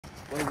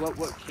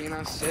What can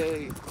I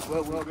say?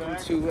 Welcome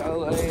to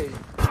LA.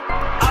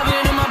 I've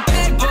been in my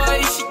bag,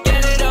 boy, she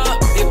get it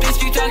up. Your bitch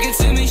keep talking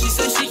to me, she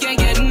says she can't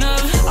get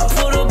enough. I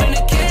pulled up in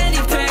a candy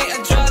paint,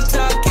 a drop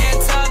top,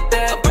 can't top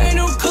that. A brand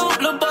new coupe,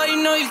 little boy,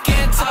 you know you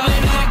can't top. I've been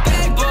in my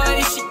bag,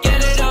 boy, she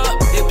get it up.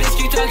 Your bitch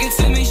keep talking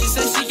to me, she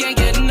says she can't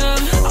get enough.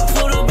 I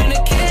pulled up in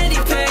a candy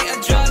paint, a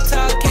drop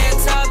top,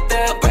 can't top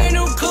that. A brand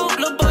new coupe,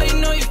 little boy,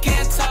 you know you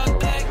can't top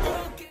that.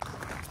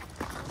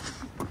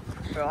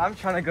 Bro, I'm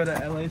trying to go to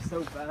LA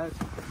so bad.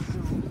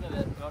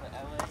 Go to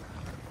LA.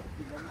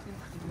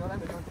 You know that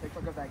video on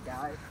TikTok of that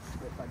guy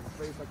with like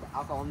sprays like the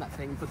alcohol in that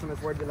thing, puts on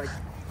his word, you're like,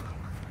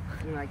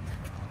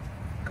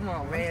 come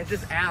on, man, it's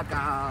just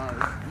alcohol.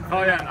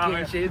 Oh yeah,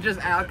 it's just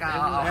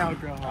alcohol.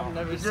 alcohol. I've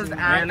never seen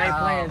Man,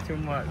 alcohol. they playing too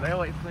much. They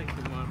always play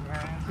too much,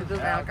 man. It's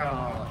just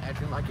alcohol.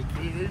 Acting like a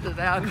kid, it's just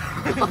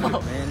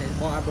alcohol. Man, it's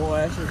my boy,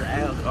 that's just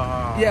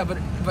alcohol. Yeah, but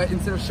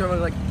instead of showing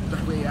like the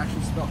way you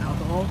actually spell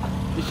alcohol,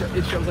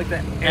 it shows like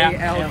the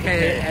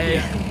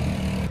A-L-K-A.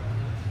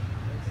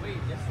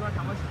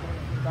 How much?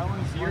 That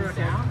one's 0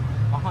 down?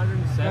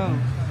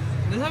 107.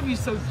 This would be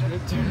so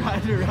cheap to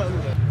ride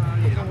around.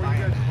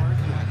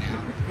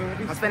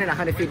 I'm spending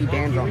 150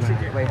 bands on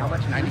that. Wait, how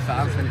much? 95?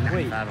 I'm spending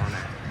 95 on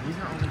that. These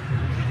are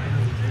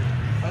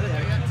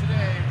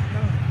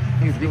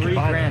only 3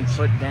 grand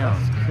put down.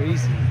 That's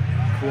crazy.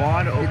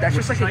 Quad. Dude, that's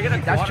just like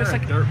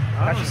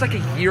a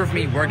year of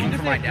me working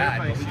for my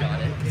dad.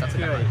 That's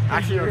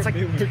actually, it's like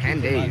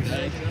 10 days.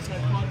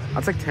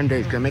 That's like 10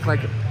 days. Can I make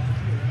like?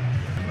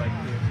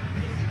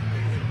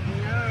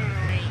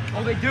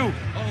 Oh, they do.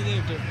 Oh,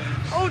 they do.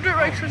 Oh, dirt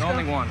bikes.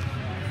 Only one.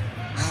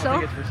 So?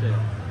 It's for sale.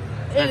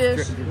 It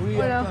is.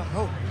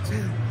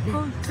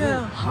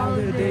 Hotel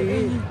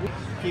Holiday Inn.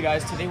 Hey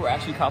guys, today we're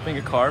actually copying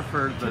a car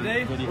for the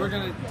video. We're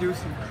gonna do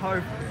some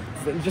car.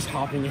 Just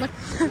hopping in.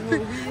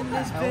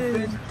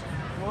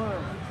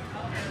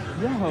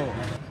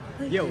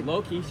 Yo,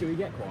 low key, should we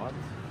get quads?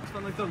 It's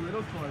like the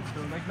little quads,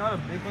 so like not a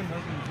big one.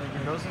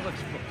 Those look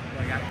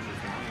like actually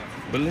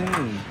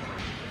balloon.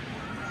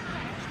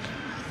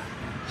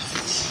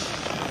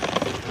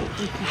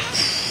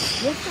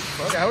 What the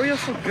fuck? How are you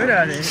so good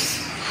at it?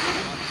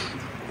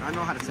 I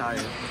know how to tell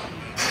you.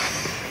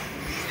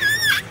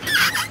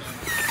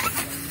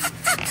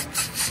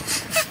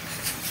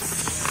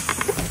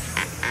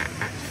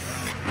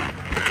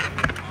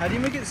 How do you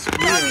make it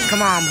squeal?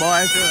 Come on,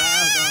 boys.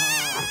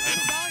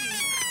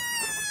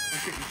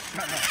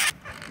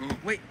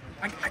 Wait,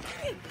 I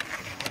can't.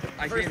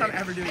 First time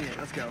ever doing it.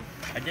 Let's go.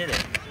 I did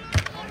it.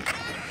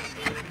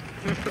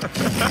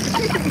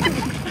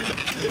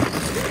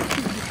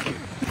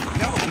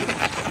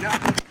 No.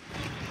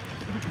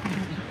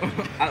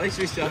 At least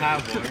we still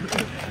have one.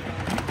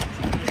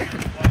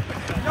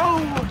 No!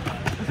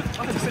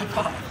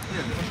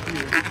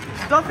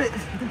 Stop it!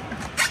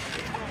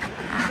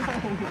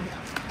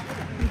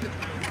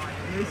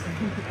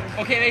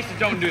 Okay, Mason,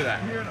 don't do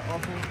that. You're an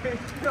awful kid.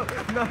 No,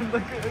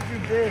 look at what you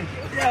did.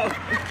 Yo!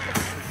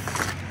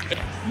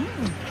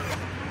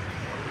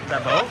 Is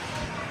that boat?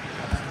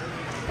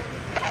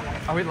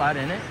 Are we allowed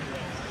in it?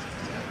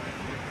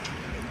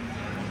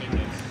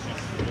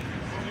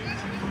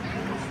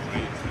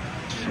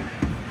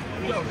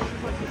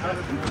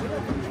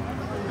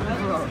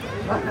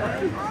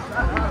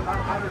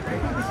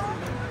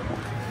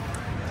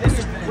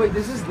 Wait,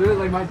 this is literally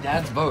like my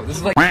dad's boat. This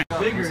is like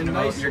Bigger and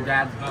nicer. your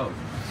dad's boat.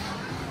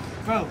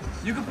 Bro,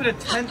 you could put a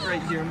tent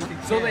right here and we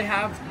could So they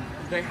have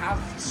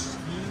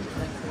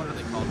what are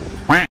they called?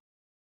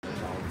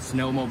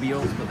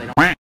 Snowmobiles, but they don't.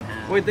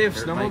 Wait, they have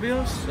Dirt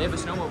snowmobiles? They have a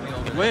snowmobile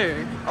over there.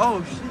 Where?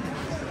 Oh shit.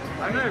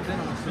 I've never been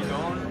on a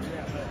snowmobile.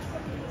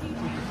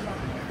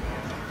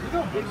 Look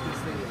how big this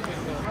thing is.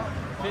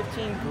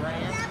 15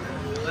 grand.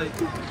 Like,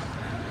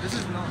 this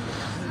is not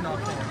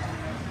fair.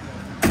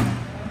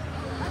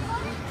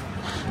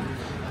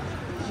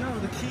 Yo,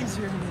 the keys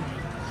are in there.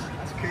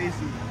 That's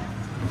crazy.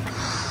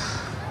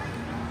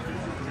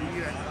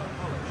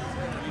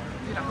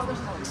 Dude, I thought this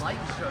was a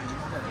light show.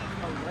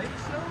 A light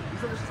show? You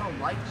said this was a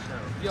light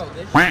show. Yo,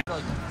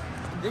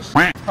 this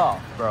shit is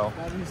tough, bro.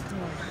 That is tough.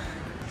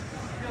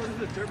 Yo,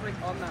 there's a dirt bike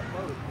on that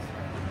boat.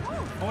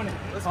 Hornet,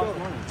 let's go.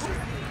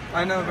 I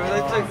know, bro.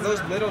 That's like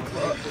those little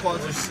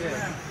quads are sick.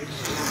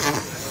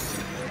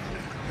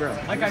 Bro.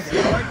 Like I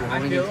feel like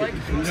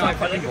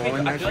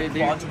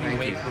quads would be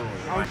way cool.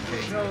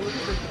 No, look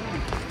at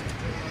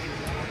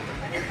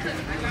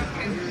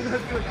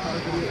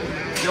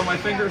the Yo, my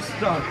finger's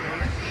stuck.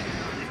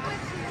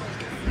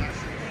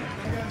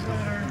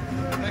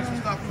 Thanks for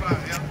stopping by,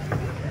 yeah.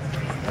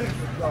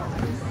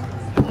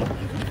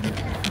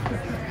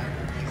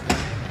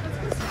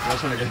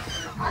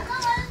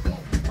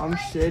 I'm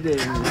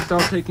shitting.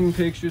 Stop taking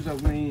pictures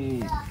of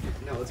me.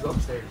 No, let's go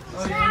upstairs.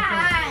 Oh,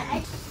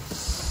 yeah.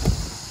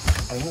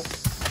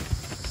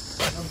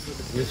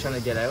 You're trying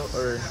to get out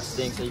or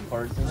staying so you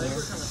parked in there?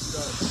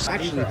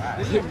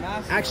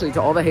 Actually,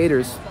 to all the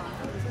haters,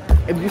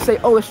 if you say,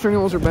 oh, the string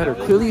wheels are better,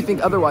 clearly you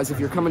think otherwise if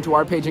you're coming to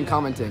our page and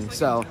commenting.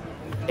 So,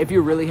 if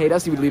you really hate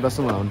us, you would leave us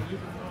alone.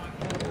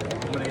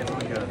 I'm gonna get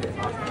something good.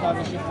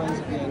 Tavish, your friends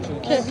at the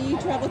entrance. Heavy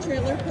travel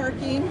trailer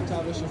parking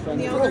Tavish, your on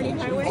friends the at Alberni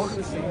Highway.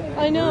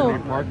 I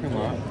know. Parking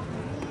lot.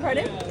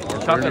 Pardon?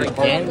 Chocolate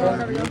again?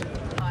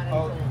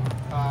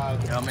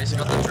 Yeah, Mason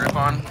got the drip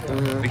on.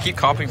 We keep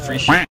copying free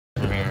shit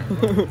from here.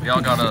 We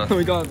all gotta.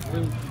 We got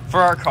For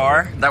our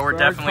car that we're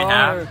definitely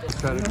have.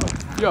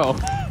 Yo.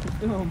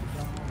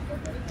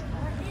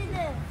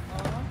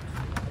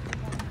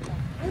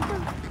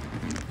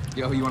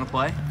 Yo, you wanna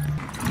play?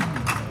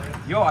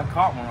 Yo, I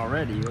caught one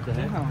already. What the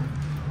heck?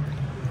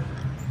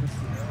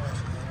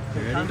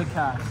 time to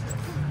cast.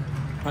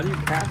 How do you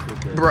cast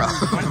with this? Bro.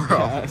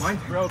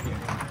 Mine's broken.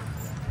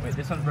 Wait,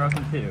 this one's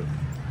broken too.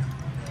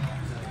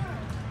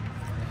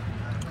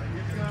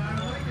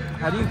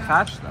 How do you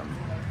catch them?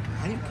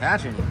 How do you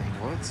catch anything?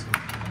 What?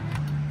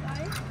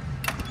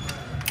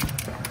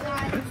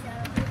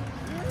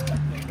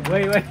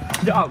 Wait.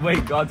 No,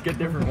 wait, God's get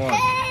different ones.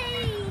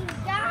 Hey,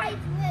 guys,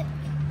 look.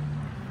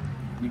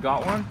 You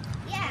got one?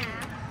 Yeah.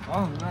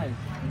 Oh, nice.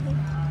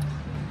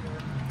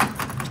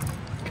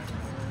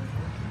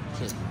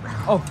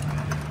 Oh,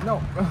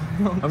 no.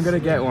 I'm gonna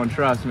get one,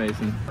 trust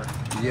Mason.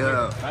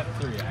 Yeah. That's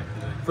 3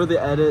 actually. For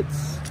the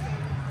edits.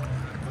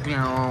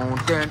 Yeah.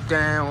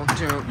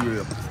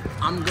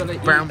 I'm gonna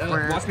eat, Brown.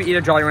 watch me eat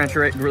a Jolly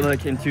Rancher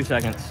like in 2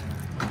 seconds.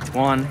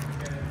 1.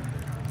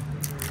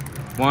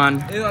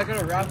 Ew, I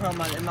got a wrapper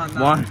in my mouth.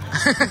 1.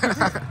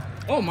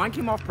 Oh, mine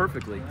came off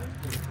perfectly.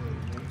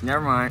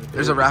 Never mind.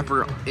 There's a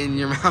wrapper in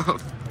your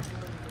mouth.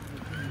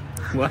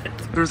 What?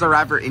 There's a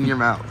wrapper in your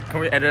mouth. Can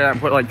we edit that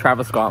and put like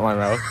Travis Scott in my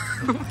mouth?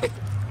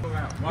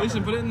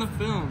 Mason, put it in the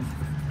film.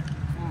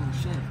 Oh,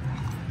 shit.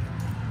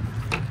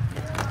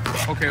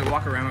 Okay,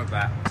 walk around with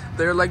that.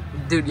 They're like,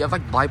 dude, you have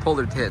like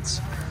bipolar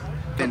tits.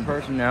 In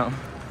person now.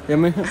 Yeah,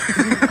 man.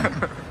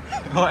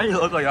 Why do you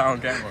look like that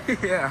on camera?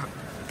 Yeah.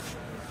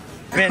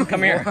 Finn,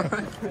 come here.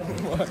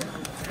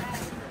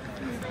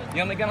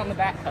 You only got on the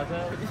back, cousin.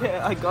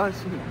 Yeah, I got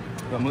you.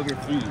 But move your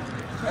feet.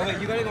 Oh, wait,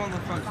 you gotta go on the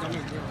front. Come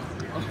here.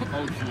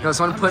 Oh, shit. No,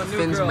 someone put a new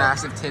Finn's girl.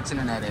 massive tits in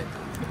an edit.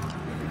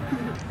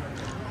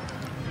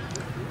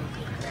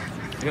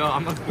 Yo,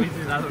 I'm gonna squeeze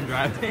these as I'm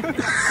driving.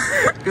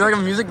 You're like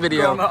a music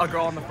video. A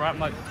girl on the front,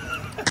 I'm like,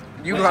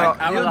 You Wait, got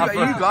I off, was off you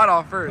first. got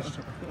off first.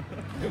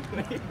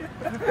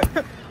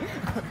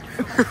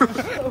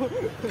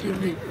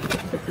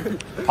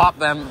 pop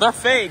them. They're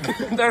fake.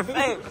 They're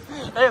fake.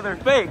 Hey, they're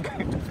fake.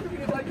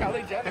 Like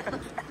Kylie Jenner.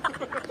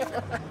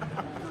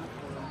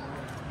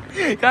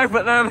 Can I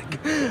put that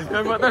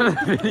in the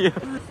video?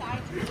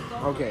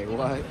 Okay,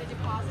 what?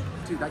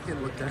 Dude, that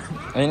kid looked down.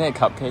 Ain't it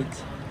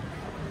cupcakes?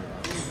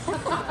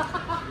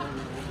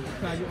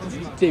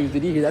 James,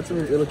 did you hear that?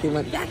 Someone looking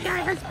like that guy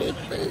has big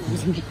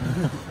boobs.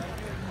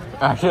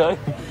 Actually?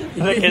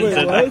 The kid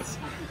said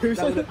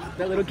that.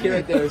 That little kid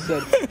right there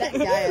said, that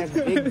guy has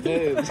big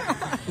boobs.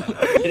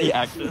 He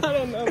actually. I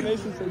don't know,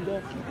 Mason said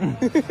that.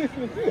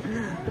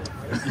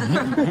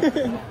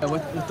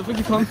 What the fuck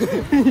you calling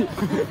me?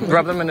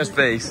 Rub them in his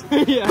face.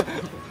 Yeah.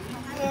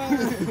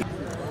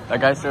 That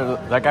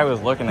guy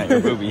was looking at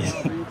your boobies.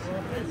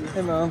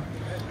 Hey, Mom.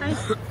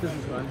 Nice.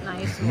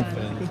 Nice one.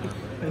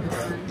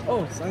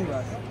 Oh,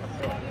 sunglasses.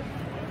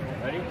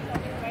 Ready?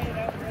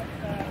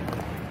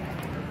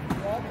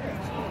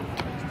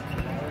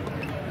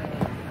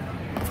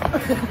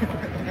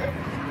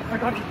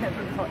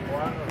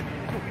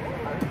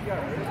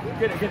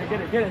 Get it.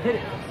 Hit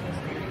it.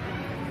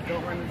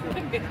 Don't run into it.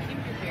 Keep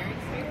your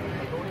bearings safe.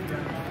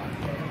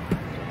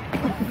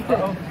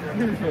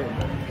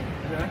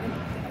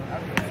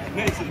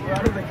 Mason, we're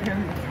out of the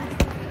camera.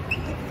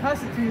 Pass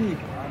it to me.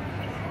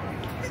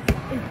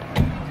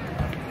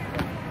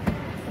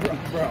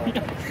 Bro.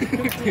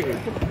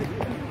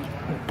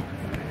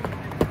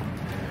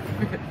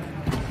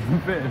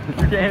 Finn, you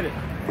can't hit it.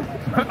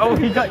 Oh,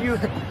 he got you.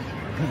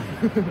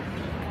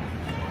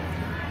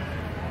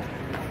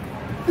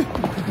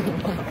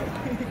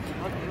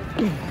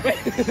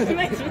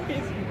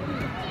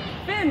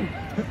 Finn!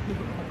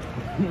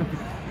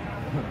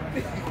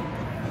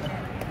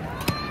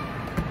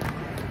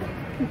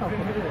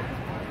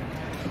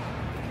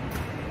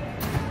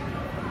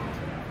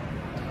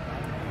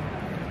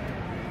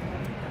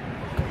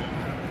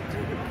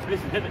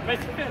 Mason, hit it.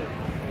 Mason, hit it.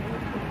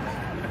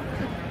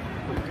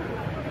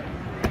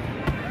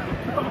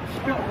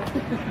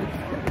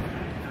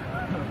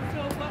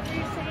 So what were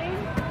you saying?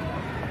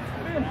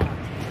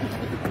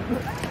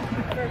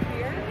 For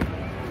beer?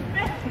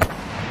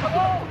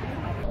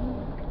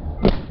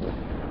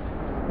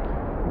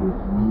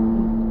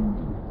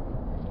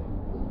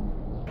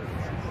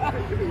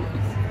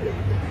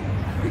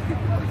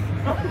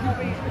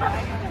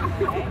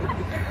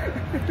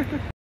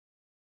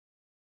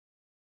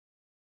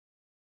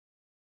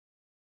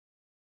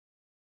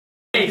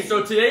 Hey,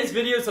 so today's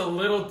video is a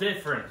little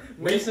different.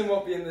 Mason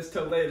won't be in this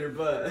till later,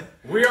 but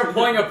We are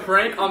playing a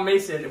prank on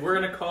Mason. We're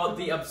gonna call it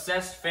the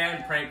Obsessed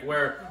Fan Prank,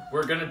 where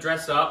we're gonna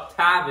dress up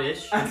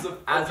Tavish as a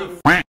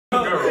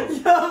girl.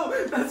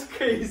 Yo, that's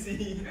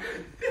crazy.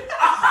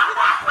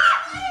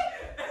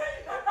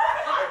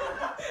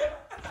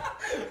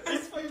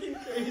 It's fucking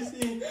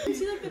crazy. You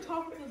see like the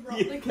top of the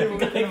Okay, we're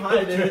gonna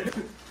hide it.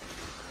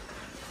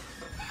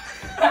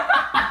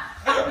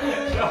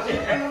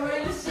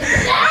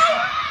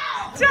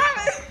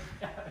 Damn it!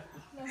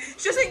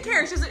 She doesn't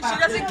care. She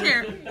doesn't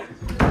care.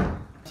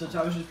 So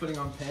Travis is putting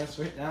on pants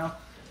right now,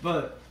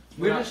 but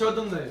we haven't showed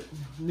them the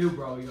new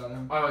bra we got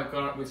him. Alright,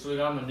 so we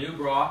got him a new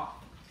bra,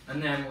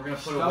 and then we're gonna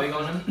put a wig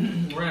on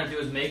him. We're gonna do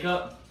his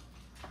makeup.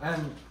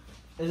 And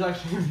it's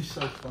actually gonna be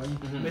so fun.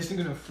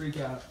 Mason's gonna freak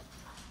out.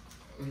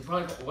 He's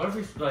probably, what if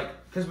we like?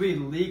 Because we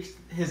leaked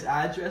his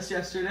address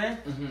yesterday.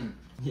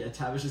 Yeah,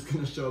 Tavish is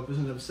gonna show up as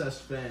an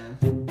obsessed fan.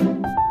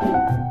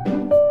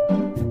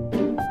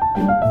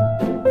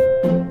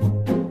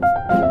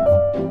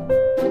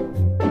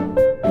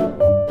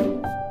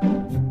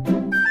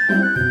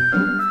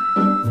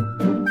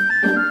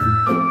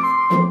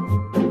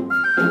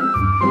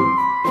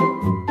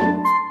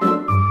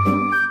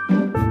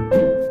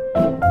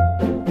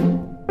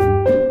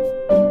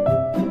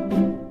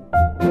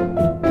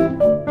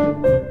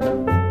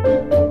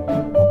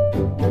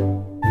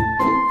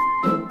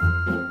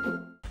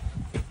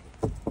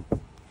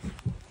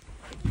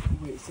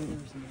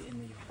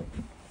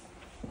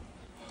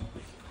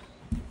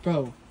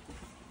 Bro,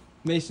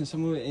 Mason,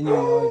 someone in your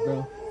yard,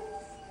 bro.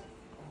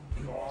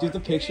 Do you have the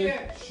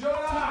picture?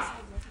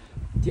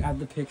 Dude, I have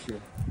the picture.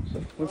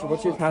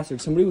 What's your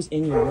password? Somebody was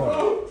in your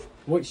yard.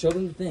 Wait, show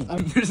them the thing.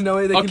 There's no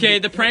way they Okay,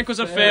 the prank was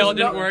a fail. It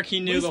didn't work. He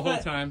knew the whole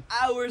time.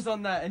 Hours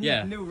on that, and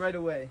Yeah. he knew right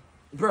away.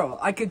 Bro,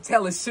 I could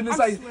tell as soon as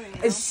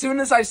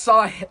I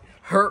saw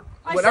her,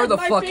 whatever the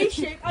fuck.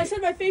 I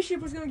said my face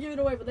shape was gonna give it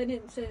away, but they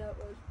didn't say that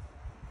word.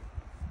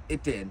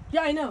 It did.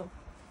 Yeah, I know.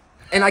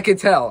 And I could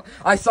tell.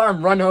 I saw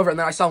him run over, and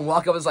then I saw him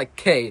walk up. I was like,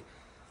 "Kay,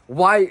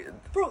 why?"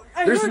 Bro,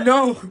 There's heard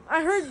no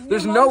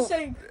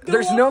saying,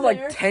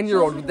 like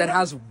 10-year-old that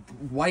has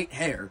white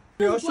hair.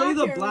 Here, I'll show you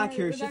the Black hair, black right?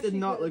 hair. It was Shit did actually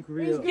not good. look It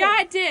was real. good.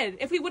 Yeah, it did.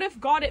 If we would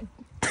have got it.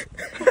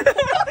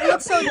 It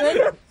looks so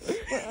good.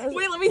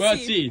 Wait, let me Well,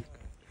 let's see. see.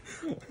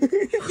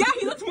 Yeah,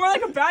 he looks more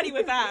like a baddie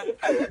with that.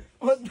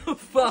 What the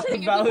fuck?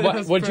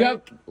 What'd you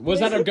have? Was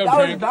that a good That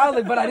was prank?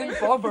 valid, but I didn't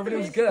fall for it. But it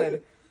was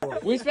good.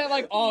 We spent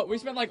like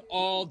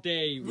all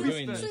day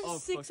doing this.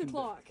 Since 6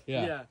 o'clock.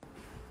 Yeah.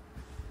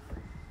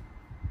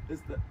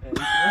 It's the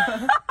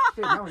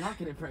Dude, now we're not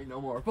getting pranked no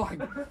more. Fuck,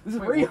 this is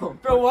real.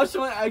 Bro, watch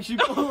someone actually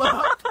pull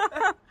up.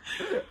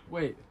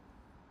 Wait,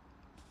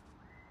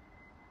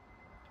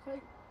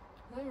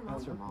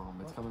 That's your mom.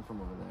 It's coming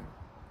from over there.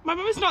 My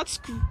mom is not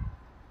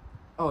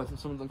Oh,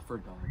 it's someone's looking for a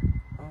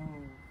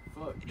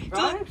dog.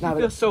 I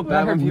feel so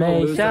bad when people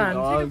lose their Take a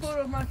dogs.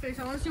 photo of my face.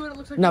 I want to see what it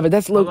looks like. No, but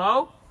that's look.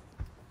 Hello?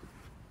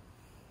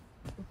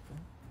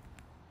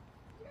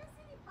 You guys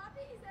see any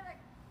puppies that are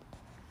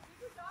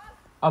big dogs?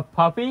 A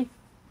puppy? Missing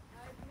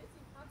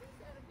puppies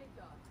and a big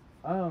dog.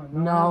 Oh,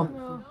 No.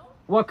 No.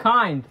 What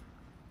kind?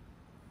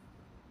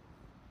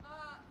 Well,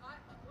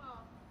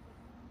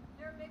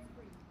 they're mixed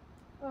breed.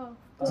 Oh.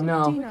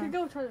 No. We could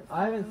go try to.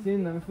 I haven't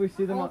seen them. If we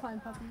see them, I'll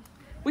find puppies.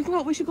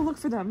 We should go look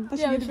for them. That should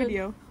Yeah, be we the should.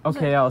 video.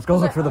 Okay, yeah, let's go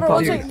look for the I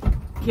don't know, puppies. it's like-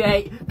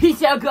 Okay,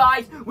 peace out,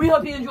 guys. We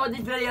hope you enjoyed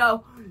this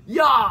video.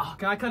 Yeah.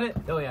 can I cut it?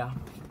 Oh yeah.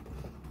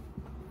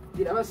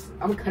 Dude, I'm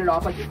gonna cut it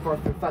off like for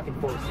fucking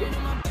bullshit.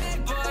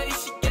 Boy,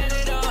 she get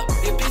it up.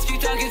 Your bitch keep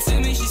talking to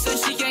me. She said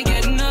she